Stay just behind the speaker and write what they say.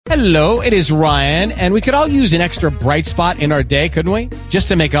Hello, it is Ryan, and we could all use an extra bright spot in our day, couldn't we? Just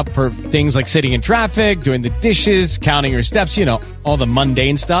to make up for things like sitting in traffic, doing the dishes, counting your steps, all the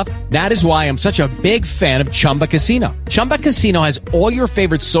mundane stuff. That is why I'm such a big fan of Chumba Casino. Chumba Casino has all your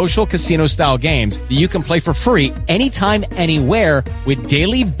favorite social casino-style games that you can play for free anytime, anywhere with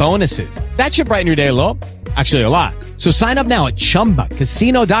daily bonuses. That should brighten your day a little. Actually, a lot. So sign up now at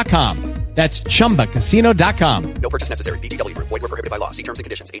ChumbaCasino.com. That's ChumbaCasino.com. No purchase necessary. VGW Group. Void where prohibited by law. See terms and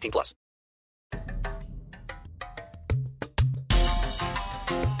conditions. 18+.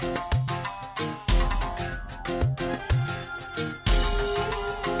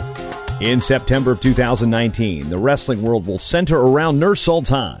 In September of 2019, the wrestling world will center around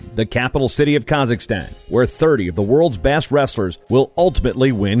Nur-Sultan, the capital city of Kazakhstan, where 30 of the world's best wrestlers will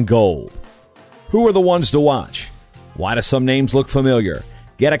ultimately win gold. Who are the ones to watch? Why do some names look familiar?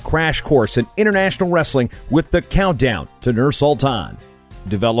 Get a crash course in international wrestling with the Countdown to Nur-Sultan.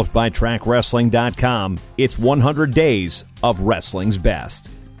 Developed by TrackWrestling.com, it's 100 days of wrestling's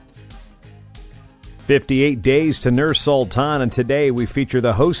best. 58 days to Nur-Sultan, and today we feature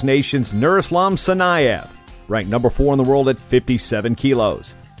the host nation's Nurislam Sanayev, ranked number 4 in the world at 57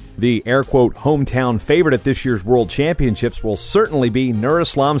 kilos. The air-quote hometown favorite at this year's World Championships will certainly be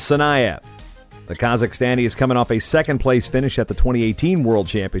Nurislam Sanayev. The Kazakhstani is coming off a second-place finish at the 2018 World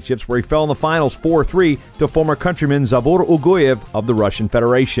Championships, where he fell in the finals 4-3 to former countryman Zavur Uguyev of the Russian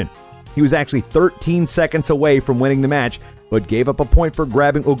Federation. He was actually 13 seconds away from winning the match, but gave up a point for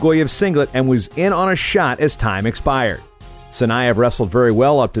grabbing Uguyev's singlet and was in on a shot as time expired. Sanayev wrestled very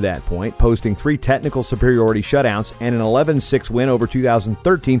well up to that point, posting 3 technical superiority shutouts and an 11-6 win over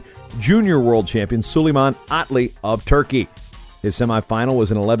 2013 junior world champion Suleiman Atli of Turkey. His semifinal was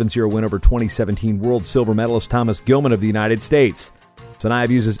an 11-0 win over 2017 world silver medalist Thomas Gilman of the United States. Sanayev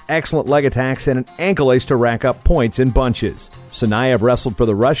uses excellent leg attacks and an ankle ace to rack up points in bunches. Sanayev wrestled for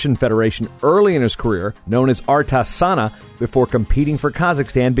the Russian Federation early in his career, known as Artasana, before competing for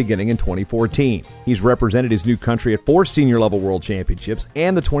Kazakhstan beginning in 2014. He's represented his new country at 4 senior-level World Championships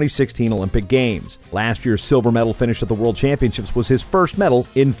and the 2016 Olympic Games. Last year's silver medal finish at the World Championships was his first medal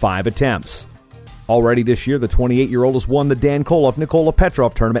in 5 attempts. Already this year, the 28-year-old has won the Dan Koloff-Nikola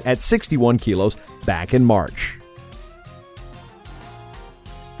Petrov tournament at 61 kilos back in March.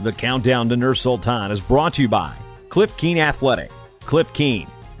 The Countdown to Nur-Sultan is brought to you by Cliff Keen Athletic. Cliff Keen,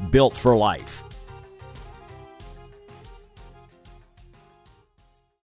 built for life.